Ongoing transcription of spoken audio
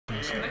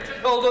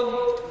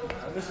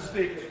Mr.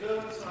 Speaker,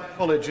 Derwentside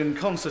College in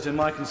Concert in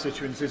my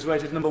constituency is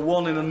rated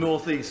 #1 in the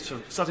North East for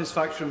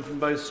satisfaction from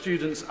both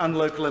students and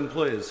local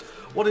employers.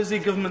 What is the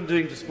government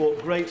doing to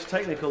support great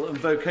technical and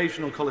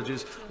vocational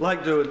colleges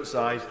like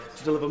Derwentside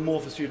to deliver more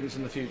for students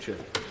in the future?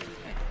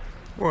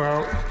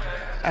 Well,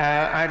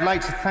 I'd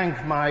like to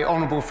thank my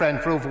honourable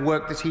friend for all the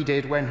work that he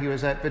did when he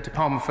was at the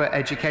Department for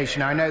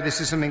Education. I know this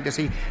is something that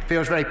he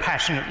feels very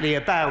passionately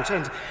about,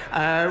 and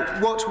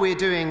what we're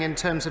doing in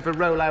terms of a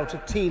rollout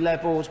of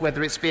T-levels,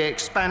 whether it's the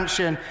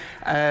expansion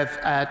of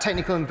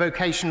technical and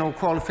vocational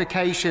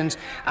qualifications,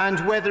 and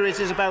whether it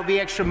is about the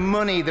extra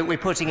money that we're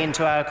putting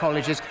into our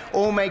colleges,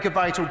 all make a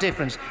vital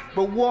difference.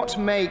 But what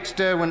makes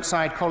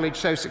Derwentside College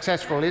so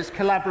successful is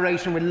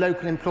collaboration with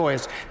local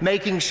employers,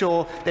 making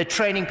sure they're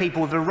training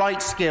people with the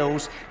right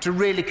skills to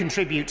really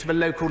contribute to the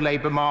local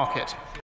labour market.